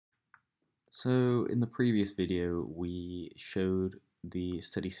So in the previous video we showed the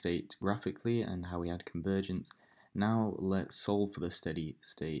steady state graphically and how we had convergence. Now let's solve for the steady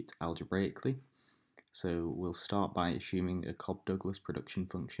state algebraically. So we'll start by assuming a Cobb-Douglas production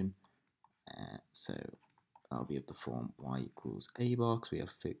function. So that'll be of the form y equals a bar because we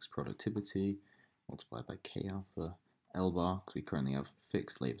have fixed productivity multiplied by k alpha, l bar because we currently have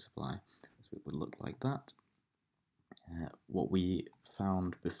fixed labour supply. So it would look like that. What we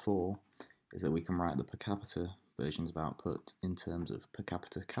found before is that we can write the per capita versions of output in terms of per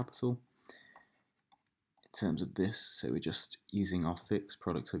capita capital. In terms of this, so we're just using our fixed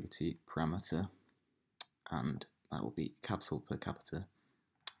productivity parameter, and that will be capital per capita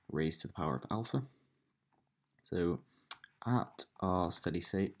raised to the power of alpha. So at our steady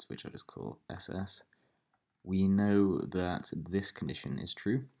state, which I'll just call SS, we know that this condition is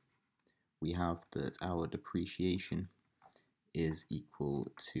true. We have that our depreciation is equal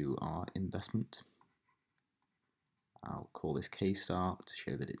to our investment. I'll call this K star to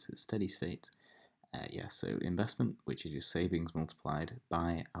show that it's a steady state. So investment, which is your savings multiplied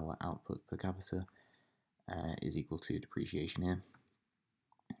by our output per capita, is equal to depreciation here.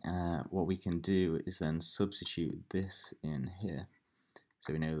 What we can do is then substitute this in here.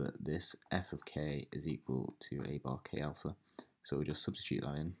 So we know that this f of k is equal to a bar k alpha. So we'll just substitute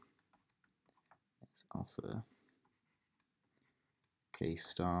that in. It's alpha k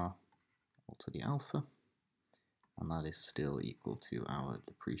star all to the alpha, and that is still equal to our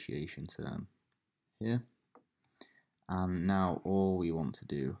depreciation term here. And now all we want to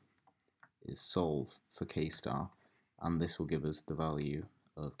do is solve for k star, and this will give us the value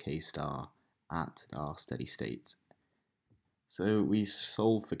of k star at our steady state. So we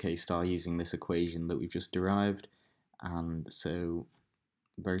solve for k star using this equation that we've just derived, and so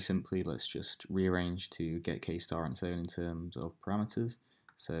very simply let's just rearrange to get k star on its own in terms of parameters.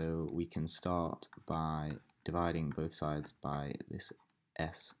 So we can start by dividing both sides by this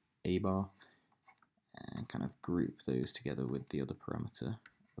s a bar and kind of group those together with the other parameter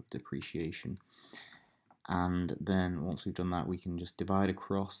of depreciation. And then once we've done that, we can just divide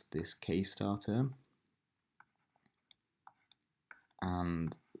across this k star term,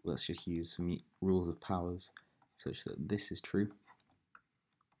 and let's just use some rules of powers such that this is true.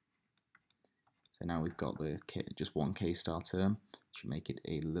 So now we've got the just one k star term, which should make it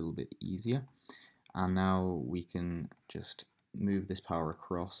a little bit easier. And now we can just move this power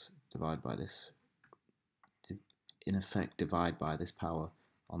across, divide by this, in effect divide by this power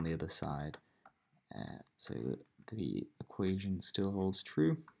on the other side, so that the equation still holds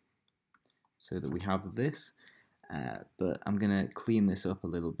true, so that we have this. But I'm going to clean this up a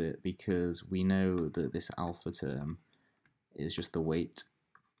little bit because we know that this alpha term is just the weight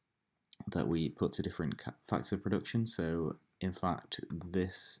that we put to different factors of production. So in fact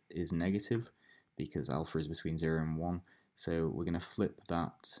this is negative because alpha is between 0 and 1. So we're going to flip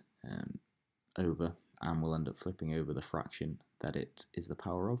that over, and we'll end up flipping over the fraction that it is the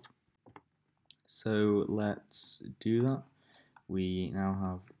power of. So let's do that. We now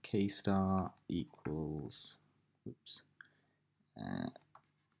have k star equals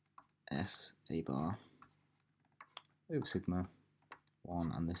s a bar over sigma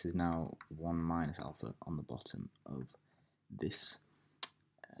 1, and this is now 1 minus alpha on the bottom of this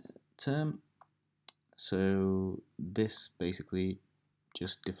term. So this basically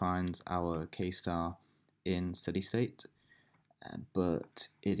just defines our k star in steady state, but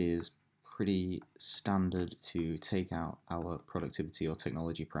it is pretty standard to take out our productivity or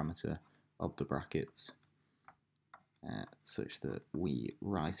technology parameter of the brackets, such that we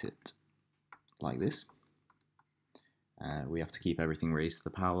write it like this. We have to keep everything raised to the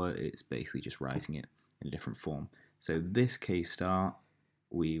power. It's basically just writing it in a different form. So this k star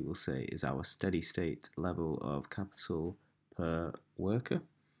we will say is our steady state level of capital per worker,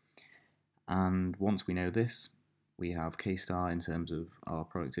 and once we know this, we have k star in terms of our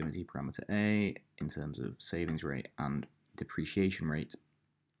productivity parameter A, in terms of savings rate and depreciation rate.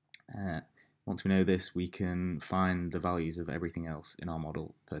 Once we know this, we can find the values of everything else in our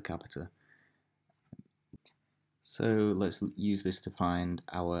model per capita. So let's use this to find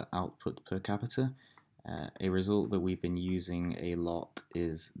our output per capita. A result that we've been using a lot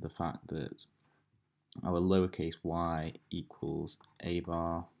is the fact that our lowercase y equals a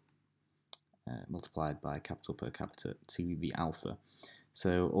bar multiplied by capital per capita to the alpha.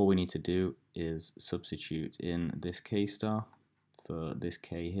 So all we need to do is substitute in this k star for this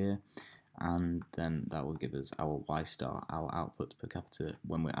k here, and then that will give us our y star, our output per capita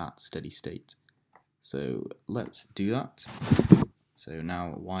when we're at steady state. So let's do that. So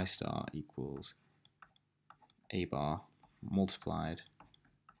now y star equals a bar multiplied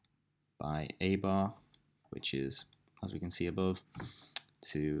by a bar, which is, as we can see above,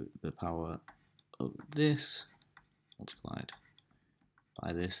 to the power of this multiplied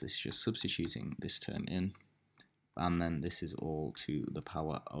by this. This is just substituting this term in, and then this is all to the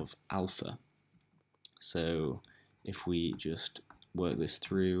power of alpha. So if we just work this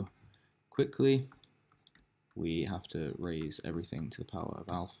through quickly, we have to raise everything to the power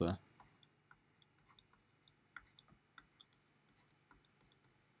of alpha.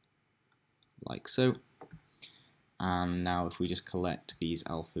 Like so. And now if we just collect these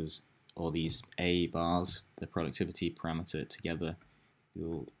alphas, or these A bars, the productivity parameter together,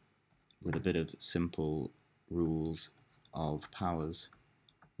 you'll, with a bit of simple rules of powers,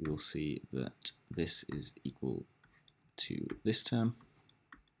 you'll see that this is equal to this term.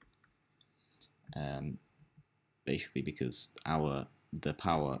 Basically because the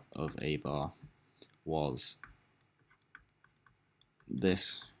power of A bar was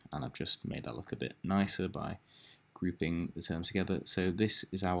this, and I've just made that look a bit nicer by grouping the terms together. So this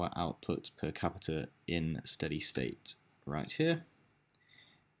is our output per capita in steady state right here.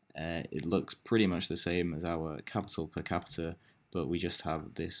 It looks pretty much the same as our capital per capita, but we just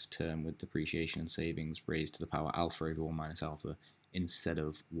have this term with depreciation and savings raised to the power alpha over 1 minus alpha instead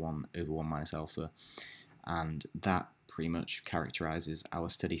of 1 over 1 minus alpha. And that pretty much characterizes our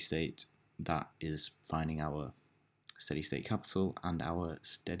steady state. That is finding our steady state capital and our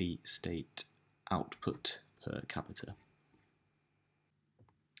steady state output per capita.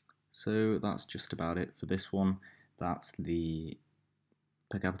 So that's just about it for this one. That's the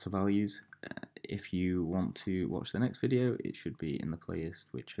per capita values. If you want to watch the next video, it should be in the playlist,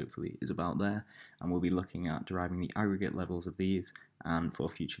 which hopefully is about there, and we'll be looking at deriving the aggregate levels of these. And for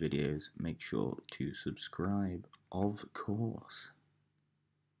future videos, make sure to subscribe, of course.